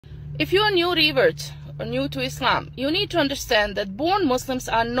If you're a new revert or new to Islam, you need to understand that born Muslims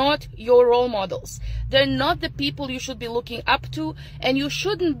are not your role models. They're not the people you should be looking up to, and you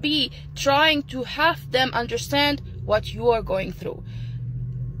shouldn't be trying to have them understand what you are going through.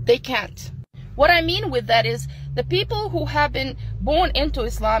 They can't. What I mean with that is the people who have been born into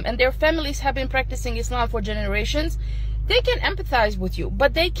Islam and their families have been practicing Islam for generations, they can empathize with you,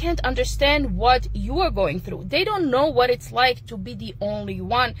 but they can't understand what you are going through. They don't know what it's like to be the only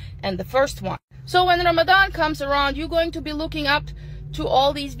one and the first one. So when Ramadan comes around, you're going to be looking up to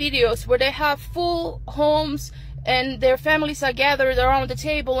all these videos where they have full homes and their families are gathered around the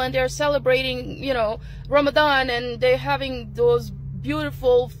table and they're celebrating, Ramadan, and they're having those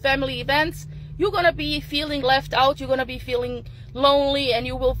beautiful family events. You're going to be feeling left out. You're going to be feeling lonely, and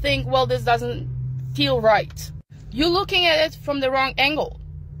you will think, well, this doesn't feel right. You're looking at it from the wrong angle.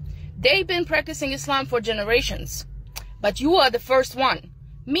 They've been practicing Islam for generations, but you are the first one.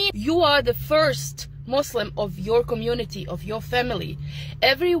 You are the first Muslim of your community, of your family.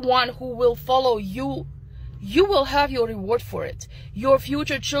 Everyone who will follow you, you will have your reward for it. Your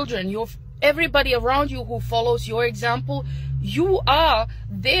future children, everybody around you who follows your example, you are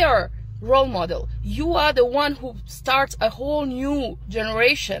their role model. You are the one who starts a whole new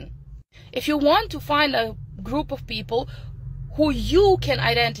generation. If you want to find a group of people who you can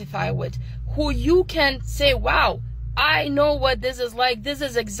identify with, who you can say, wow, I know what this is like, this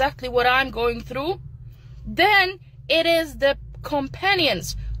is exactly what I'm going through, then it is the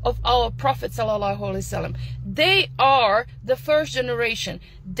companions of our Prophet ﷺ. They are the first generation.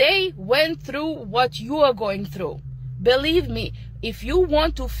 They went through what you are going through. Believe me, if you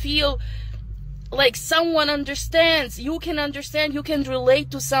want to feel like someone understands, you can understand, you can relate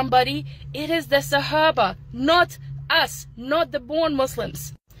to somebody, it is the Sahaba, not us, not the born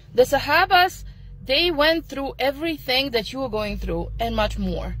Muslims. The Sahabas, they went through everything that you are going through and much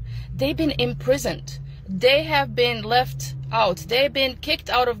more. They've been imprisoned. They have been left out. They've been kicked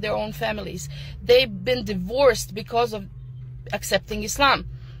out of their own families. They've been divorced because of accepting Islam.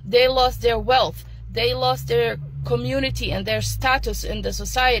 They lost their wealth. They lost their community and their status in the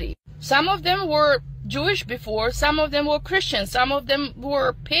society. Some of them were Jewish before, some of them were Christians, some of them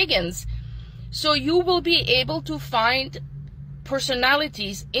were pagans. So you will be able to find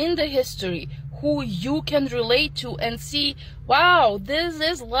personalities in the history who you can relate to and see, wow, this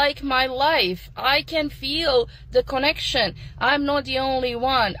is like my life. I can feel the connection. I'm not the only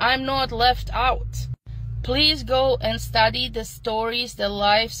one. I'm not left out. Please go and study the stories, the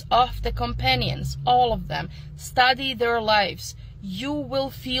lives of the companions, all of them. Study their lives. You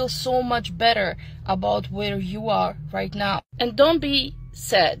will feel so much better about where you are right now. And don't be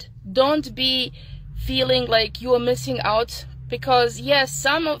sad. Don't be feeling like you are missing out, because yes,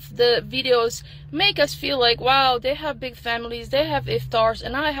 some of the videos make us feel like, wow, they have big families, they have iftars,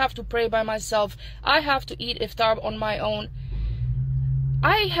 and I have to pray by myself. I have to eat iftar on my own.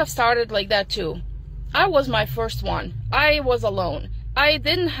 I have started like that too. I was my first one. I was alone. I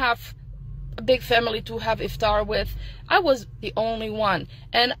didn't have a big family to have iftar with. I was the only one,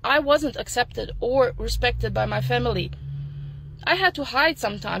 and I wasn't accepted or respected by my family. I had to hide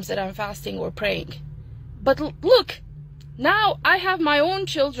sometimes that I'm fasting or praying. But look, now I have my own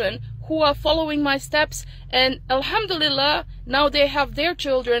children who are following my steps, and alhamdulillah, now they have their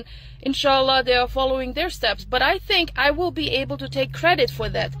children. Inshallah, they are following their steps. But I think I will be able to take credit for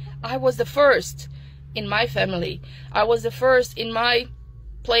that. I was the first in my family. I was the first in my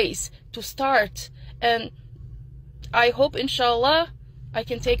place to start, and I hope, inshallah, I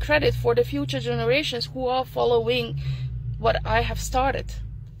can take credit for the future generations who are following what I have started.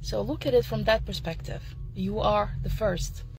 So look at it from that perspective. You are the first.